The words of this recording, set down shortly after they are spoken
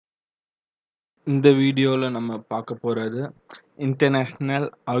இந்த வீடியோல நம்ம பார்க்க போறது இன்டர்நேஷனல்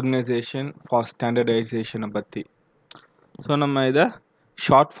ஆர்கனைசேஷன் ஃபார் ஸ்டாண்டர்டைசேஷனை பற்றி. ஸோ நம்ம இதை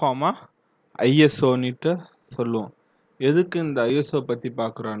ஷார்ட் ஃபார்மாக ஐஎஸ்ஓன்னுட்டு சொல்லுவோம். எதுக்கு இந்த ஐஎஸ்ஓ பற்றி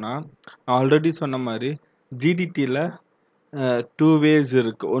பார்க்குறோன்னா, நான் ஆல்ரெடி சொன்ன மாதிரி ஜிடிடியில் 2 வேஸ்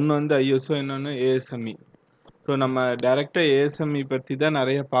இருக்குது. ஒன்று வந்து ஐஎஸ்ஓ, இன்னொன்று ஏஎஸ்எம்இ. ஸோ நம்ம டைரெக்டாக ஏஎஸ்எம்இ பற்றி தான்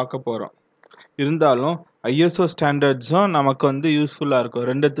நிறைய பார்க்க போகிறோம். இருந்தாலும் ஐஎஸ்ஓ ஸ்டாண்டர்ட்ஸும் நமக்கு வந்து யூஸ்ஃபுல்லாக இருக்கும்.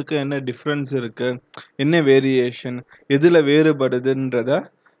 ரெண்டுத்துக்கு என்ன டிஃப்ரென்ஸ் இருக்குது, என்ன வேரியேஷன், எதில் வேறுபடுதுன்றத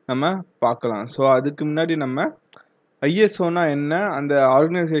நம்ம பார்க்கலாம். ஸோ அதுக்கு முன்னாடி நம்ம ஐஎஸ்ஓனா என்ன, அந்த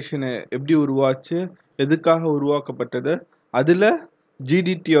ஆர்கனைசேஷனை எப்படி உருவாச்சு, எதுக்காக உருவாக்கப்பட்டது, அதில்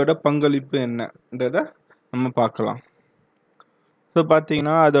ஜிடிடியோட பங்களிப்பு என்னன்றத நம்ம பார்க்கலாம். ஸோ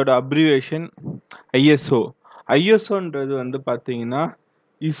பார்த்தீங்கன்னா அதோட அப்ரிவேஷன் ஐஎஸ்ஓ. ஐஎஸ்ஓன்றது வந்து பார்த்தீங்கன்னா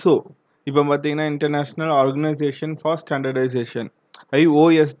இசோ. இப்போ பார்த்தீங்கன்னா international organisation for standardisation,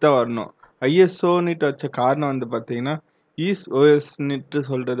 iOS தான் வரணும். ஐஎஸ்ஓன்னுட்டு வச்ச காரணம் வந்து பார்த்தீங்கன்னா ஓஎஸ்ன்னுட்டு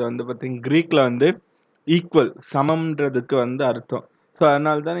சொல்கிறது வந்து பார்த்தீங்கன்னா க்ரீக்கில் வந்து ஈக்குவல், சமம்ன்றதுக்கு வந்து அர்த்தம். ஸோ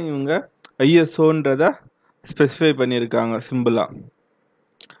அதனால தான் இவங்க ஐஎஸ்ஓன்றதை ஸ்பெசிஃபை பண்ணியிருக்காங்க சிம்பிளாக.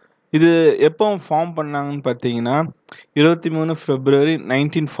 இது எப்போ ஃபார்ம் பண்ணாங்கன்னு பார்த்தீங்கன்னா 23 February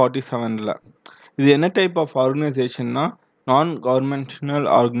 1947. இது என்ன டைப் ஆஃப் ஆர்கனைசேஷன்னா நான் கவர்மெண்டல்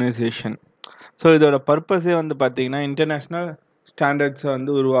ஆர்கனைசேஷன். ஸோ இதோட பர்பஸே வந்து பார்த்தீங்கன்னா இன்டர்நேஷ்னல் ஸ்டாண்டர்ட்ஸை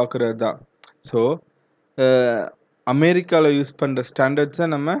வந்து உருவாக்குறது தான். ஸோ அமெரிக்காவில் யூஸ் பண்ணுற ஸ்டாண்டர்ட்ஸை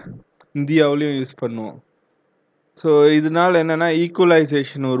நம்ம இந்தியாவிலையும் யூஸ் பண்ணுவோம். ஸோ இதனால் என்னென்னா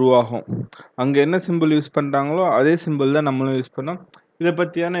ஈக்குவலைசேஷன் உருவாகும். அங்கே என்ன சிம்பிள் யூஸ் பண்ணுறாங்களோ அதே சிம்பிள் தான் நம்மளும் யூஸ் பண்ணோம். இதை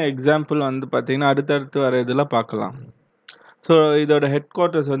பற்றியான எக்ஸாம்பிள் வந்து பார்த்தீங்கன்னா அடுத்தடுத்து வர இதில் பார்க்கலாம். ஸோ இதோட ஹெட்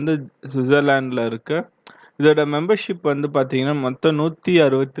குவார்ட்டர்ஸ் வந்து சுவிட்சர்லாண்டில் இருக்குது. இதோட மெம்பர்ஷிப் வந்து பார்த்தீங்கன்னா மொத்தம்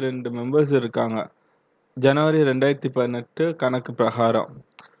 162 மெம்பர்ஸ் இருக்காங்க ஜனவரி 2018 கணக்கு பிரகாரம்.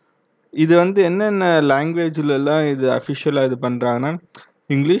 இது வந்து என்னென்ன லாங்குவேஜ்லலாம் இது அஃபிஷியலாக இது பண்ணுறாங்கன்னா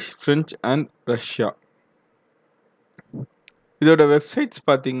இங்கிலீஷ், ஃப்ரெஞ்ச் அண்ட் ரஷ்யா. இதோட வெப்சைட்ஸ்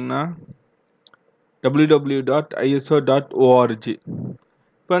பார்த்தீங்கன்னா www.iso.org.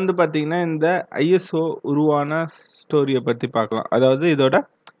 இப்போ வந்து பார்த்தீங்கன்னா இந்த ஐஎஸ்ஓ உருவான ஸ்டோரியை பற்றி பார்க்கலாம், அதாவது இதோட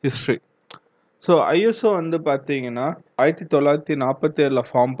ஹிஸ்ட்ரி. ஸோ ஐஎஸ்ஓ வந்து பார்த்தீங்கன்னா 1947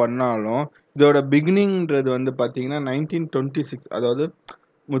 ஃபார்ம் பண்ணாலும் இதோட பிகினிங்கிறது வந்து பார்த்தீங்கன்னா 1926, அதாவது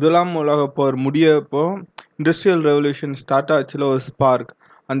முதலாம் உலகப் போர் முடியப்போ இண்டஸ்ட்ரியல் ரெவல்யூஷன் ஸ்டார்ட் ஆச்சுல ஒரு ஸ்பார்க்.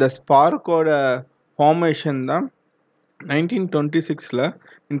 அந்த ஸ்பார்க்கோட ஃபார்மேஷன் தான் 1926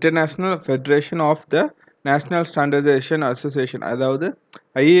 international federation of the national standardisation association, அதாவது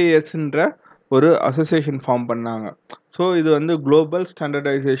ஐஏஎஸ்ன்ற ஒரு அசோசியேஷன் ஃபார்ம் பண்ணாங்க. ஸோ இது வந்து குளோபல்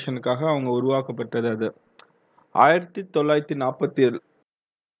ஸ்டாண்டர்டைசேஷனுக்காக அவங்க உருவாக்கப்பட்டது. அது 1947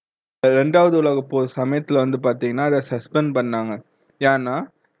 ரெண்டாவது உலக போர் சமயத்தில் வந்து பார்த்தீங்கன்னா அதை சஸ்பெண்ட் பண்ணாங்க. ஏன்னா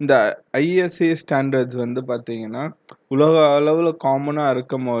இந்த ஐஎஸ்ஏ ஸ்டாண்டர்ட்ஸ் வந்து பார்த்தீங்கன்னா உலக அளவில் காமனாக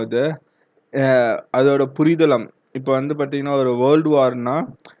இருக்கும் போது அதோட புரிதலம், இப்போ வந்து பார்த்தீங்கன்னா ஒரு வேர்ல்டு வார்னா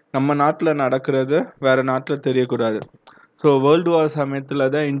நம்ம நாட்டில் நடக்கிறது வேறு நாட்டில் தெரியக்கூடாது. ஸோ வேர்ல்டு வார்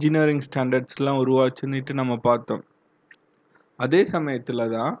சமயத்தில் தான் இன்ஜினியரிங் ஸ்டாண்டர்ட்ஸ்லாம் உருவாச்சுன்னுட்டு நம்ம பார்த்தோம். அதே சமயத்தில்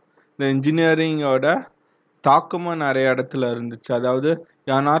தான் இந்த இன்ஜினியரிங்கோட தாக்கமும் நிறைய இடத்துல இருந்துச்சு. அதாவது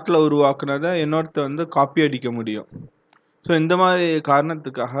என் நாட்டில் உருவாக்குனதை இன்னொருத்த வந்து காப்பி அடிக்க முடியும். ஸோ இந்த மாதிரி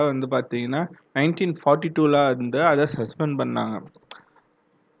காரணத்துக்காக வந்து பார்த்தீங்கன்னா 1942 இருந்து அதை சஸ்பெண்ட் பண்ணாங்க.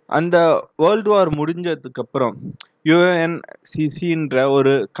 அந்த வேர்ல்டு வார் முடிஞ்சதுக்கப்புறம் யுஎன்சிசின்ற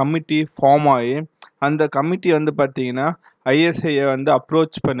ஒரு கமிட்டி ஃபார்ம் ஆகி அந்த கமிட்டி வந்து பார்த்தீங்கன்னா ஐஎஸ்ஐயை வந்து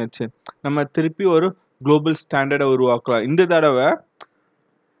அப்ரோச் பண்ணுச்சு, நம்ம திருப்பி ஒரு குளோபல் ஸ்டாண்டர்டை உருவாக்கலாம். இந்த தடவை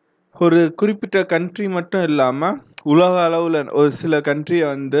ஒரு குறிப்பிட்ட கண்ட்ரி மட்டும் இல்லாமல் உலக அளவில் ஒரு சில கண்ட்ரியை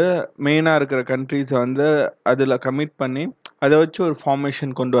வந்து மெயினாக இருக்கிற கண்ட்ரிஸை வந்து அதில் கமிட் பண்ணி அதை வச்சு ஒரு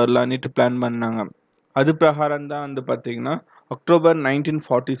ஃபார்மேஷன் கொண்டு வரலான்னுட்டு பிளான் பண்ணாங்க. அது பிரகாரம் தான் வந்து பார்த்தீங்கன்னா அக்டோபர்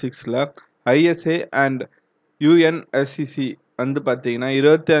 1946 ஐஎஸ்ஏ அண்ட் யுஎன்எஸ்சிசி வந்து பார்த்தீங்கன்னா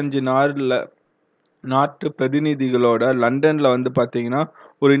 25 நாட்டு பிரதிநிதிகளோட லண்டனில் வந்து பார்த்தீங்கன்னா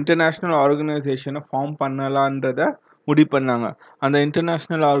ஒரு இன்டர்நேஷ்னல் ஆர்கனைசேஷனை ஃபார்ம் பண்ணலான்றதை முடிவு பண்ணாங்க. அந்த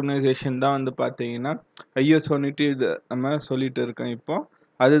இன்டர்நேஷ்னல் ஆர்கனைசேஷன் தான் வந்து பார்த்தீங்கன்னா ஐஎஸ்ஓன்னுட்டு இது நம்ம சொல்லிட்டு இருக்கோம் இப்போ.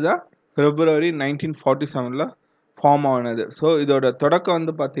 அதுதான் February 1947 ஃபார்ம் ஆனது. ஸோ இதோட தொடக்கம்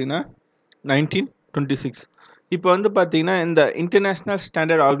வந்து பார்த்தீங்கன்னா 1926. இப்போ வந்து பார்த்தீங்கன்னா இந்த இன்டர்நேஷ்னல்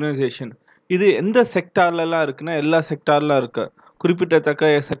ஸ்டாண்டர்ட் ஆர்கனைசேஷன் இது எந்த செக்டார்லலாம் இருக்குன்னா எல்லா செக்டார்லாம் இருக்குது. குறிப்பிட்டத்தக்க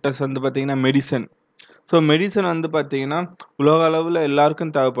செக்டர்ஸ் வந்து பார்த்தீங்கன்னா மெடிசன். ஸோ மெடிசன் வந்து பார்த்தீங்கன்னா உலக அளவில்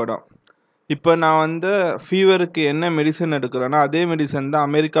எல்லாருக்கும் தேவைப்படும். இப்போ நான் வந்து ஃபீவருக்கு என்ன மெடிசன் எடுக்கிறேன்னா அதே மெடிசன் தான்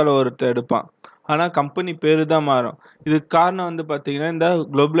அமெரிக்காவில் ஒருத்தர் எடுப்பான், ஆனால் கம்பெனி பேர் தான் மாறும். இதுக்கு காரணம் வந்து பார்த்தீங்கன்னா இந்த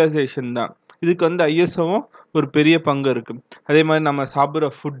குளோபலைசேஷன் தான். இதுக்கு வந்து ஐஎஸ்ஓவும் ஒரு பெரிய பங்கு இருக்குது. அதே மாதிரி நம்ம சாப்பிட்ற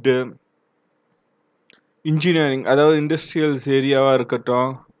ஃபுட்டு, இன்ஜினியரிங் அதாவது இண்டஸ்ட்ரியல்ஸ் ஏரியாவாக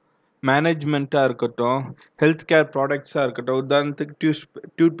இருக்கட்டும், மேனேஜ்மெண்ட்டாக இருக்கட்டும், ஹெல்த் கேர் ப்ராடக்ட்ஸாக இருக்கட்டும். உதாரணத்துக்கு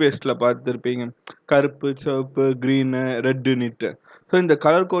டியூத் பேஸ்ட்டில் பார்த்துருப்பீங்க, கருப்பு, சிவப்பு, க்ரீனு, ரெட்டுன்னுட்டு. ஸோ இந்த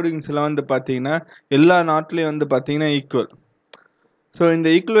கலர் கோடிங்ஸ்லாம் வந்து பார்த்தீங்கன்னா எல்லா நாட்டிலையும் வந்து பார்த்தீங்கன்னா ஈக்குவல். ஸோ இந்த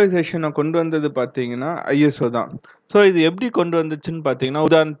ஈக்குவலைசேஷனை கொண்டு வந்தது பார்த்தீங்கன்னா ஐஎஸ்ஓ தான். ஸோ இது எப்படி கொண்டு வந்துச்சுன்னு பார்த்தீங்கன்னா,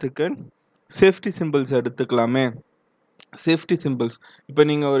 உதாரணத்துக்கு சேஃப்டி சிம்பிள்ஸ் எடுத்துக்கலாமே. சேஃப்டி சிம்பிள்ஸ் இப்போ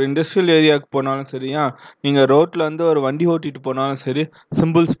நீங்கள் ஒரு இண்டஸ்ட்ரியல் ஏரியாவுக்கு போனாலும் சரியா, நீங்கள் ரோட்டில் வந்து ஒரு வண்டி ஓட்டிகிட்டு போனாலும் சரி,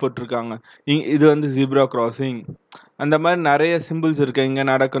 சிம்பிள்ஸ் போட்டிருக்காங்க. இது வந்து ஜீப்ரா கிராசிங், அந்த மாதிரி நிறைய சிம்பிள்ஸ் இருக்குது. இங்கே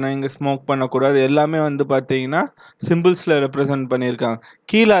நடக்கணும், இங்கே ஸ்மோக் பண்ணக்கூடாது, எல்லாமே வந்து பார்த்தீங்கன்னா சிம்பிள்ஸில் ரெப்ரசன்ட் பண்ணியிருக்காங்க.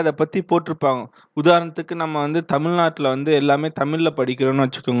 கீழே அதை பற்றி போட்டிருப்பாங்க. உதாரணத்துக்கு நம்ம வந்து தமிழ்நாட்டில் வந்து எல்லாமே தமிழில் படிக்கிறோன்னு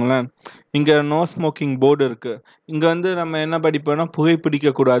வச்சுக்கோங்களேன். இங்கே நோ ஸ்மோக்கிங் போர்டு இருக்குது. இங்கே வந்து நம்ம என்ன படிப்போம்னா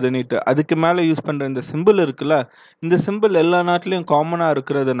புகைப்பிடிக்கக்கூடாதுன்னுட்டு. அதுக்கு மேலே யூஸ் பண்ணுற இந்த சிம்பிள் இருக்குல்ல, இந்த சிம்பிள் எல்லா நாட்டிலையும் காமனாக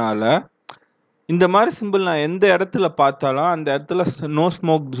இருக்கிறதுனால இந்த மாதிரி சிம்பிள் நான் எந்த இடத்துல பார்த்தாலும் அந்த இடத்துல நோ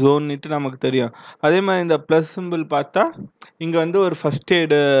ஸ்மோக் ஜோன்னுட்டு நமக்கு தெரியும். அதே மாதிரி இந்த ப்ளஸ் சிம்பிள் பார்த்தா இங்கே வந்து ஒரு ஃபஸ்ட்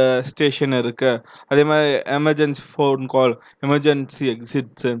எய்டு ஸ்டேஷன் இருக்குது. அதே மாதிரி எமர்ஜென்சி ஃபோன் கால், எமர்ஜென்சி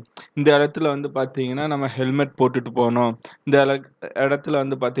எக்ஸிட்ஸு. இந்த இடத்துல வந்து பார்த்தீங்கன்னா நம்ம ஹெல்மெட் போட்டுட்டு போகணும். இந்த இடத்துல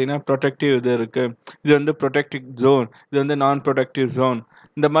வந்து பார்த்தீங்கன்னா ப்ரொடெக்டிவ் இது இருக்குது. இது வந்து ப்ரொடெக்டிவ் ஜோன், இது வந்து நான் ப்ரொடெக்டிவ் ஜோன்.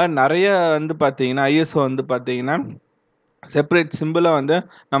 இந்த மாதிரி நிறைய வந்து பார்த்தீங்கன்னா ஐஎஸ்ஓ வந்து பார்த்தீங்கன்னா செப்பரேட் சிம்பிளாக வந்து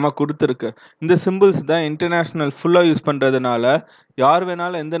நம்ம கொடுத்துருக்கு. இந்த சிம்பிள்ஸ் தான் இன்டர்நேஷ்னல் ஃபுல்லாக யூஸ் பண்ணுறதுனால யார்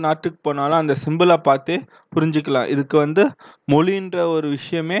வேணாலும் எந்த நாட்டுக்கு போனாலும் அந்த சிம்பிளை பார்த்தே புரிஞ்சுக்கலாம். இதுக்கு வந்து மொழின்ற ஒரு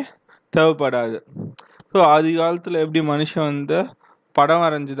விஷயமே தேவைப்படாது. ஸோ ஆதி காலத்தில் எப்படி மனுஷன் வந்து படம்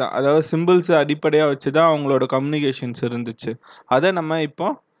வரைஞ்சி தான், அதாவது சிம்பிள்ஸை அடிப்படையாக வச்சு தான் அவங்களோட கம்யூனிகேஷன்ஸ் இருந்துச்சு. அதை நம்ம இப்போ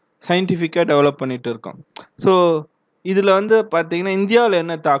சயின்டிஃபிக்காக டெவலப் பண்ணிகிட்டு இருக்கோம். ஸோ இதில் வந்து பார்த்திங்கன்னா இந்தியாவில்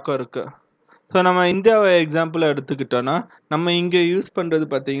என்ன தாக்கம் இருக்குது. ஸோ நம்ம இந்தியாவை எக்ஸாம்பிளாக எடுத்துக்கிட்டோன்னா, நம்ம இங்கே யூஸ் பண்ணுறது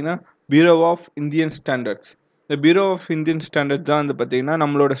பார்த்தீங்கன்னா பியூரோ ஆஃப் இந்தியன் ஸ்டாண்டர்ட்ஸ். இந்த பியூரோ ஆஃப் இந்தியன் ஸ்டாண்டர்ட்ஸ் தான் வந்து பார்த்தீங்கன்னா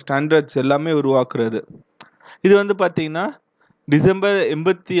நம்மளோட ஸ்டாண்டர்ட்ஸ் எல்லாமே உருவாக்குறது. இது வந்து பார்த்தீங்கன்னா டிசம்பர்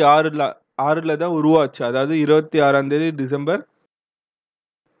 86 தான் உருவாச்சு. அதாவது 26 டிசம்பர்.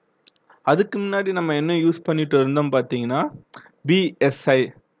 அதுக்கு முன்னாடி நம்ம என்ன யூஸ் பண்ணிட்டு இருந்தோம் பார்த்தீங்கன்னா PSI,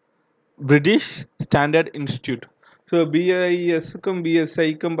 British standard institute. So பிஐஎஸ்க்கும்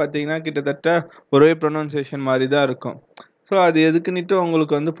பிஎஸ்ஐக்கும் பார்த்தீங்கன்னா கிட்டத்தட்ட ஒரே ப்ரொனவுன்சியேஷன் மாதிரி தான் இருக்கும். ஸோ அது எதுக்குன்னுட்டு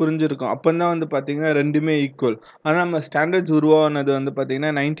உங்களுக்கு வந்து புரிஞ்சிருக்கும். அப்போ தான் வந்து பார்த்தீங்கன்னா ரெண்டுமே ஈக்குவல். ஆனால் நம்ம ஸ்டாண்டர்ட்ஸ் உருவானது வந்து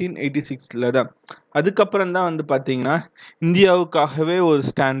பார்த்தீங்கன்னா 1986 தான். அதுக்கப்புறம் தான் வந்து பார்த்தீங்கன்னா இந்தியாவுக்காகவே ஒரு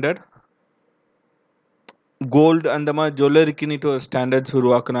ஸ்டாண்டர்ட், கோல்டு அந்த மாதிரி ஜுவல்லரிக்குன்னுட்டு ஒரு ஸ்டாண்டர்ட்ஸ்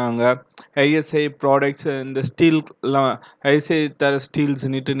உருவாக்குனாங்க. ஐஎஸ்ஐ ப்ராடக்ட்ஸ், இந்த ஸ்டீல்லாம் ஐஎஸ்ஐ தர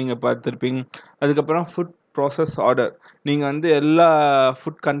ஸ்டீல்ஸ்ன்னுட்டு நீங்கள் பார்த்துருப்பீங்க. அதுக்கப்புறம் ஃபுட் ப்ராசஸ் ஆர்டர், நீங்கள் வந்து எல்லா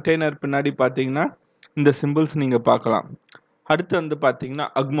ஃபுட் கண்டெய்னர் பின்னாடி பார்த்தீங்கன்னா இந்த சிம்பிள்ஸ் நீங்கள் பார்க்கலாம். அடுத்து வந்து பார்த்தீங்கன்னா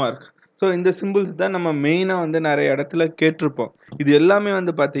அக்மார்க். ஸோ இந்த சிம்பிள்ஸ் தான் நம்ம மெயினாக வந்து நிறைய இடத்துல கேட்டிருப்போம். இது எல்லாமே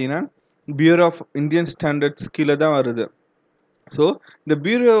வந்து பார்த்தீங்கன்னா பியூரோ ஆஃப் இந்தியன் ஸ்டாண்டர்ட்ஸ் கீழே தான் வருது. ஸோ இந்த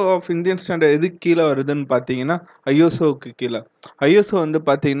பியூரோ ஆஃப் இந்தியன் ஸ்டாண்டர்ட் எதுக்கு கீழே வருதுன்னு பார்த்தீங்கன்னா ஐஎஸ்ஓவுக்கு கீழே. ஐஎஸ்ஓ வந்து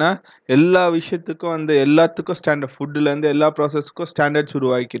பார்த்தீங்கன்னா எல்லா விஷயத்துக்கும் வந்து எல்லாத்துக்கும் ஸ்டாண்டர்ட், ஃபுட்டுலேருந்து எல்லா ப்ராசஸ்க்கும் ஸ்டாண்டர்ட்ஸ்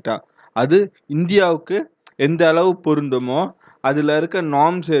உருவாக்கிட்டா. அது இந்தியாவுக்கு எந்த அளவு பொருந்துமோ அதில் இருக்க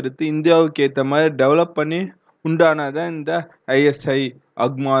நார்ம்ஸ் எடுத்து இந்தியாவுக்கு ஏற்ற மாதிரி டெவலப் பண்ணி உண்டானதான் இந்த ஐஎஸ்ஐ,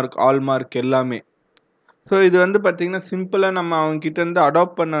 அக்மார்க், ஆல்மார்க் எல்லாமே. ஸோ இது வந்து பார்த்திங்கன்னா சிம்பிளாக நம்ம அவங்ககிட்டேருந்து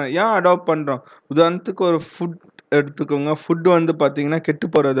ஏன் அடாப்ட் பண்ணுறோம். உதாரணத்துக்கு ஒரு ஃபுட் எடுத்துக்கோங்க. ஃபுட்டு வந்து பார்த்திங்கன்னா கெட்டு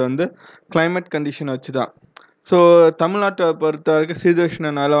போகிறது வந்து கிளைமேட் கண்டிஷனை வச்சு தான். ஸோ தமிழ்நாட்டை பொறுத்த வரைக்கும்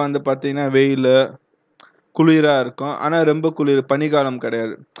சீதோஷ்ணனால வந்து பார்த்திங்கன்னா வெயில், குளிராக இருக்கும். ஆனால் ரொம்ப பனிக்காலம்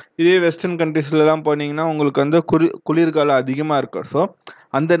கிடையாது. இதே வெஸ்டர்ன் கண்ட்ரீஸ்லலாம் போனீங்கன்னா உங்களுக்கு வந்து குளிர்காலம் அதிகமாக இருக்கும். ஸோ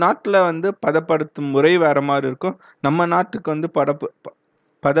அந்த நாட்டில் வந்து பதப்படுத்தும் முறை வேறு மாதிரி இருக்கும். நம்ம நாட்டுக்கு வந்து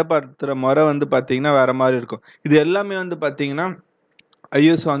பதப்படுத்துகிற முறை வந்து பார்த்திங்கன்னா வேறு மாதிரி இருக்கும். இது எல்லாமே வந்து பார்த்திங்கன்னா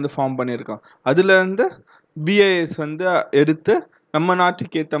ஐஎஸ்ஓ வந்து ஃபார்ம் பண்ணியிருக்கோம். அதுலேருந்து பிஐஎஸ் வந்து எடுத்து நம்ம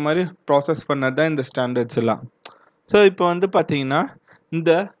நாட்டுக்கு ஏற்ற மாதிரி ப்ராசஸ் பண்ணது தான் இந்த ஸ்டாண்டர்ட்ஸ் எல்லாம். ஸோ இப்போ வந்து பார்த்திங்கன்னா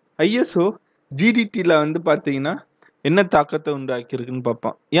இந்த ஐஎஸ்ஓ ஜிடிடியில் வந்து பார்த்திங்கன்னா என்ன தாக்கத்தை உண்டாக்கியிருக்குன்னு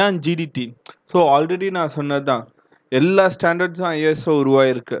பார்ப்போம். ஏன் ஜிடிடி? ஸோ ஆல்ரெடி நான் சொன்னது தான், எல்லா ஸ்டாண்டர்ட்ஸும் ஐஎஸ்ஓ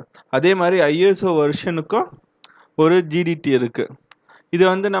உருவாயிருக்கு. அதே மாதிரி ஐஎஸ்ஓ வெர்ஷனுக்கும் ஒரு ஜிடிடி இருக்குது. இதை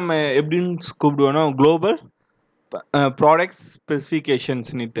வந்து நம்ம எப்படின்னு கூப்பிடுவோன்னா குளோபல் ப்ராடக்ட்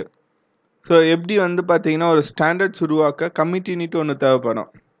ஸ்பெசிஃபிகேஷன்ஸ்னுட்டு. ஸோ எப்படி வந்து பார்த்தீங்கன்னா ஒரு ஸ்டாண்டர்ட்ஸ் உருவாக்க கமிட்டின்னுட்டு ஒன்று தேவைப்படும்.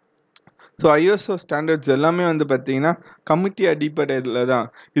 ஸோ ஐஎஸ்ஓ ஸ்டாண்டர்ட்ஸ் எல்லாமே வந்து பார்த்தீங்கன்னா கமிட்டி அடிப்படையில் தான்.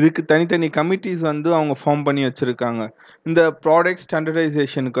 இதுக்கு தனித்தனி கமிட்டிஸ் வந்து அவங்க ஃபார்ம் பண்ணி வச்சுருக்காங்க. இந்த ப்ராடக்ட்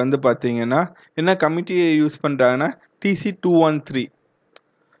ஸ்டாண்டர்டைசேஷனுக்கு வந்து பார்த்தீங்கன்னா என்ன கமிட்டியை யூஸ் பண்ணுறாங்கன்னா TC213.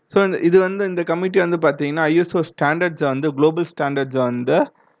 ஸோ இது வந்து இந்த கமிட்டி வந்து பார்த்தீங்கன்னா ஐஎஸ்ஓ ஸ்டாண்டர்ட்ஸை வந்து குளோபல் ஸ்டாண்டர்ட்ஸை வந்து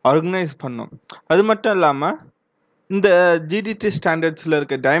ஆர்கனைஸ் பண்ணும். அது மட்டும் இல்லாமல் இந்த ஜிடிடி ஸ்டாண்டர்ட்ஸில்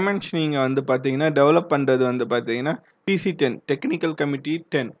இருக்க டைமென்ஷனிங்கை வந்து பார்த்தீங்கன்னா டெவலப் பண்ணுறது வந்து பார்த்தீங்கன்னா TC10 டெக்னிக்கல் கமிட்டி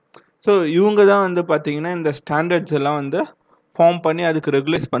 10. ஸோ இவங்க தான் வந்து பார்த்தீங்கன்னா இந்த ஸ்டாண்டர்ட்ஸ் எல்லாம் வந்து ஃபார்ம் பண்ணி அதுக்கு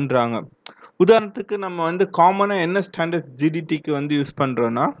ரெகுலைஸ் பண்ணுறாங்க. உதாரணத்துக்கு நம்ம வந்து காமனாக என்ன ஸ்டாண்டர்ட் ஜிடிடிக்கு வந்து யூஸ்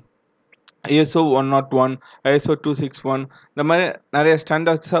பண்ணுறோன்னா ISO 101, ISO 261 இந்த மாதிரி நிறைய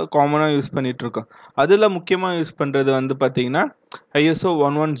ஸ்டாண்டர்ட்ஸாக காமனாக யூஸ் பண்ணிகிட்ருக்கோம். அதில் முக்கியமாக யூஸ் பண்ணுறது வந்து பார்த்திங்கன்னா ISO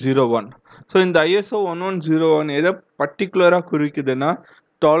 1101. ஸோ இந்த ISO 1101 எதை பர்டிகுலராக குறிக்குதுன்னா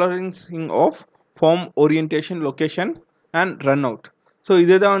tolerancing of form orientation location and run out. So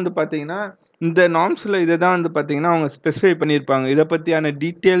இதை தான் வந்து பார்த்திங்கன்னா இந்த நார்ம்ஸில் இதை தான் வந்து பார்த்திங்கன்னா அவங்க ஸ்பெசிஃபை பண்ணியிருப்பாங்க. இதை பற்றியான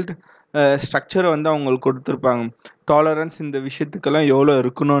டீட்டெயில்டு ஸ்ட்ரக்சரை வந்து அவங்களுக்கு கொடுத்துருப்பாங்க. டாலரன்ஸ் இந்த விஷயத்துக்கெல்லாம் எவ்வளோ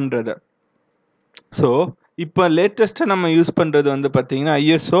இருக்கணுன்றதை. ஸோ இப்போ லேட்டஸ்ட்டாக நம்ம யூஸ் பண்ணுறது வந்து பார்த்தீங்கன்னா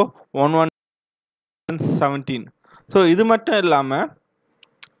ISO 1117. ஸோ இது மட்டும் இல்லாமல்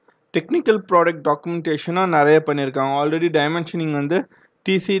டெக்னிக்கல் ப்ராடக்ட் டாக்குமெண்டேஷனாக நிறைய பண்ணியிருக்காங்க. ஆல்ரெடி டைமென்ஷனிங் வந்து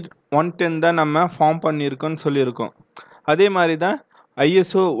TC110 தான் நம்ம ஃபார்ம் பண்ணியிருக்கோன்னு சொல்லியிருக்கோம். அதே மாதிரி தான்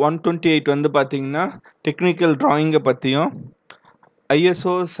ISO 128 வந்து பார்த்திங்கன்னா டெக்னிக்கல் ட்ராயிங்கை பற்றியும்,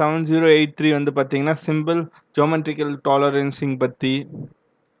 ISO 7083 வந்து பார்த்திங்கன்னா சிம்பிள் ஜியோமெட்ரிக்கல் டாலரன்சிங் பற்றி,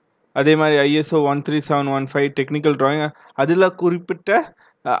 அதே மாதிரி ISO 13715 டெக்னிக்கல் ட்ராயிங் அதில் குறிப்பிட்ட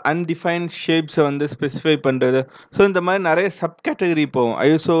அன்டிஃபைன்ட் ஷேப்ஸை வந்து ஸ்பெசிஃபை பண்ணுறது. ஸோ இந்த மாதிரி நிறைய சப் கேட்டகரி போகும்.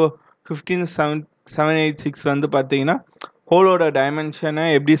 ISO 15786 வந்து பார்த்தீங்கன்னா ஹோலோட டைமென்ஷனை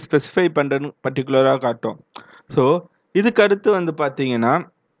எப்படி ஸ்பெசிஃபை பண்ணுறதுன்னு பர்டிகுலராக காட்டும். ஸோ இதுக்கு அடுத்து வந்து பார்த்தீங்கன்னா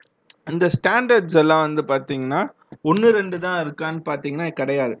இந்த ஸ்டாண்டர்ட்ஸ் எல்லாம் வந்து பார்த்தீங்கன்னா 1-2 தான் இருக்கான்னு பார்த்தீங்கன்னா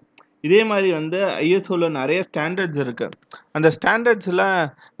கிடையாது. இதே மாதிரி வந்து ஐஎஸ்ஓவில் நிறைய ஸ்டாண்டர்ட்ஸ் இருக்குது. அந்த ஸ்டாண்டர்ட்ஸில்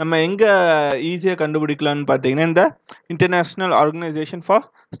நம்ம எங்கே ஈஸியாக கண்டுபிடிக்கலான்னு பார்த்தீங்கன்னா இந்த international organisation for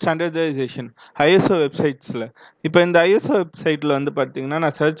standardisation ISO வெப்சைட்ஸில். இப்போ இந்த ISO வெப்சைட்டில் வந்து பார்த்தீங்கன்னா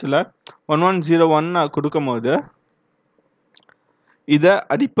நான் சர்ச்சில் 1101 கொடுக்கும் போது இதை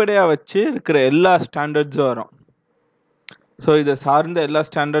அடிப்படையாக வச்சு இருக்கிற எல்லா ஸ்டாண்டர்ட்ஸும் வரும். ஸோ இதை சார்ந்த எல்லா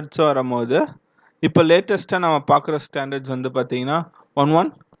ஸ்டாண்டர்ட்ஸும் வரும்போது இப்போ லேட்டஸ்ட்டாக நம்ம பார்க்குற ஸ்டாண்டர்ட்ஸ் வந்து பார்த்தீங்கன்னா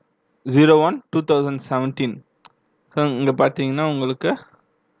 1101/2017. ஸோ இங்கே பார்த்தீங்கன்னா உங்களுக்கு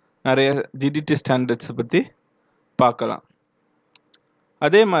நிறைய GDT ஸ்டாண்டர்ட்ஸை பற்றி பார்க்கலாம்.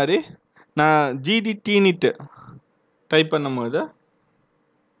 அதே மாதிரி நான் GDTன்னுட்டு டைப் பண்ணும்போது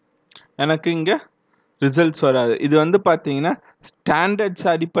எனக்கு இங்கே ரிசல்ட்ஸ் வராது. இது வந்து பார்த்தீங்கன்னா ஸ்டாண்டர்ட்ஸ்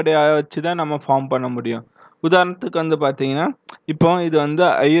அடிப்படையாக வச்சு தான் நம்ம ஃபார்ம் பண்ண முடியும். உதாரணத்துக்கு வந்து பார்த்தீங்கன்னா இப்போ இது வந்து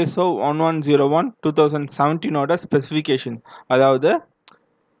ISO 1101/2017 ஸ்பெசிஃபிகேஷன். அதாவது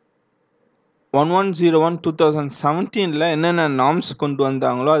 1101/2017 என்னென்ன நார்ம்ஸ் கொண்டு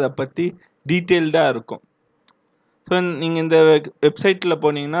வந்தாங்களோ அதை பற்றி டீட்டெயில்டாக இருக்கும். ஸோ நீங்கள் இந்த வெப்சைட்டில்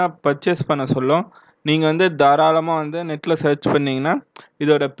போனீங்கன்னா பர்ச்சேஸ் பண்ண சொல்லும். நீங்கள் வந்து தாராளமாக வந்து நெட்டில் சர்ச் பண்ணிங்கன்னா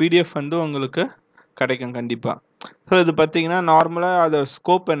இதோட PDF வந்து உங்களுக்கு கிடைக்கும் கண்டிப்பாக. ஸோ இது பார்த்தீங்கன்னா நார்மலாக அதோட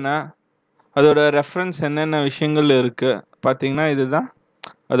ஸ்கோப் என்ன, அதோட ரெஃபரன்ஸ் என்னென்ன விஷயங்கள் இருக்குது பார்த்தீங்கன்னா இதுதான்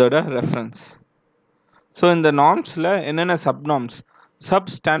அதோட ரெஃபரன்ஸ். ஸோ இந்த நார்ம்ஸில் என்னென்ன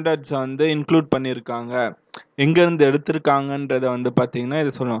சப் ஸ்டாண்டர்ட்ஸை வந்து இன்க்ளூட் பண்ணியிருக்காங்க, எங்கேருந்து எடுத்திருக்காங்கன்றதை வந்து பார்த்தீங்கன்னா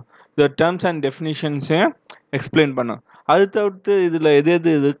இதை சொல்லணும். இதோட டேர்ம்ஸ் அண்ட் டெஃபினிஷன்ஸையும் எக்ஸ்பிளைன் பண்ணோம். அது தவிர்த்து இதில் எது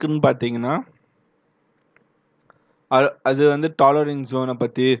இருக்குன்னு பார்த்தீங்கன்னா அது வந்து டாலரிங் ஜோனை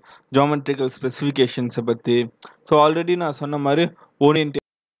பற்றி, ஜியோமெட்ரிக்கல் ஸ்பெசிஃபிகேஷன்ஸை பற்றி. ஸோ ஆல்ரெடி நான் சொன்ன மாதிரி orientation,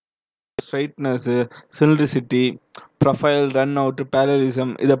 ஸ்ட்ரைட்னஸ்ஸு, சிலிண்ட்ரிசிட்டி, profile, run out,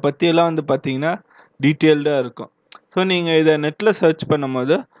 parallelism இதை பற்றியெல்லாம் வந்து பார்த்தீங்கன்னா டீட்டெயில்டாக இருக்கும். ஸோ நீங்கள் இதை நெட்டில் சர்ச்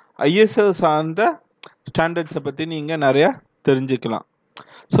பண்ணும்போது ISO சார்ந்த ஸ்டாண்டர்ட்ஸை பற்றி நீங்கள் நிறையா தெரிஞ்சுக்கலாம்.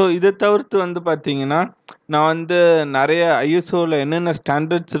 ஸோ இதை தவிர்த்து வந்து பார்த்தீங்கன்னா நான் வந்து நிறைய ISOவில் என்னென்ன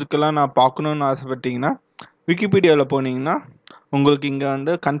ஸ்டாண்டர்ட்ஸ் இருக்கலாம் நான் பார்க்கணுன்னு ஆசைப்பட்டீங்கன்னா விக்கிபீடியாவில் போனீங்கன்னா உங்களுக்கு இங்கே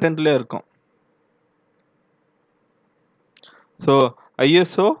வந்து கண்டென்ட்லேயே இருக்கும். ஸோ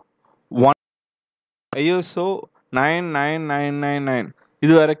ISO 99999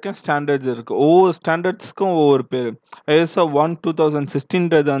 இது வரைக்கும் ஸ்டாண்டர்ட்ஸ் இருக்குது. ஒவ்வொரு ஸ்டாண்டர்ட்ஸ்க்கும் ஒவ்வொரு பேர். ISO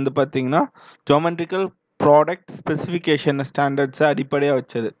 1/2016 வந்து பார்த்தீங்கன்னா ஜியோமெட்ரிக்கல் ப்ராடக்ட் ஸ்பெசிஃபிகேஷன் ஸ்டாண்டர்ட்ஸை அடிப்படையாக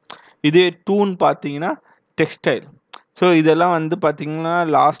வச்சது. இதே 2ன்னு பார்த்தீங்கன்னா டெக்ஸ்டைல். ஸோ இதெல்லாம் வந்து பார்த்தீங்கன்னா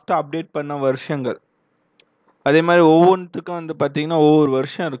லாஸ்ட்டாக அப்டேட் பண்ண வருஷங்கள். அதே மாதிரி ஒவ்வொன்றுத்துக்கும் வந்து பார்த்தீங்கன்னா ஒவ்வொரு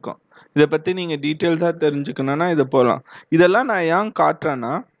வருஷம் இருக்கும். இதை பற்றி நீங்கள் டீட்டெயில்ஸாக தெரிஞ்சுக்கணுன்னா இதை போகலாம். இதெல்லாம் நான் ஏன்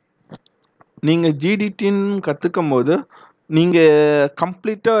காட்டுறேன்னா நீங்கள் GDTன்னு கற்றுக்கும் போது நீங்கள்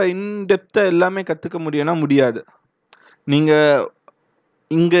கம்ப்ளீட்டாக இன்டெப்த்தாக எல்லாமே கற்றுக்க முடியும்னா முடியாது. நீங்கள்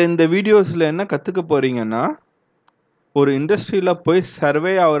இங்கே இந்த வீடியோஸில் என்ன கற்றுக்க போகிறீங்கன்னா ஒரு இண்டஸ்ட்ரியில் போய்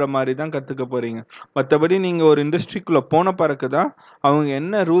சர்வே ஆகிற மாதிரி தான் கற்றுக்க போகிறீங்க. மற்றபடி நீங்கள் ஒரு இண்டஸ்ட்ரிக்குள்ளே போன பிறகு தான் அவங்க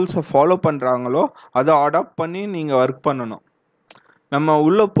என்ன ரூல்ஸை ஃபாலோ பண்ணுறாங்களோ அதை அடாப்ட் பண்ணி நீங்கள் ஒர்க் பண்ணணும். நம்ம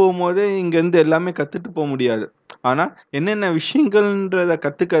உள்ள போகும்போதே இங்கேருந்து எல்லாமே கத்துட்டு போ முடியாது. ஆனா, என்னென்ன விஷயங்கள்ன்றத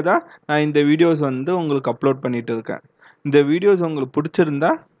கத்துக்க தான் நான் இந்த வீடியோஸ் வந்து உங்களுக்கு அப்லோட் பண்ணிட்டு இருக்கேன். இந்த வீடியோஸ் உங்களுக்கு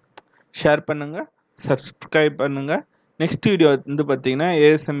புடிச்சிருந்தா ஷேர் பண்ணுங்க, சப்ஸ்கிரைப் பண்ணுங்க. நெக்ஸ்ட் வீடியோ வந்து பார்த்தீங்கன்னா,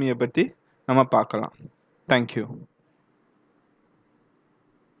 ASME பத்தி நம்ம பார்க்கலாம். Thank you.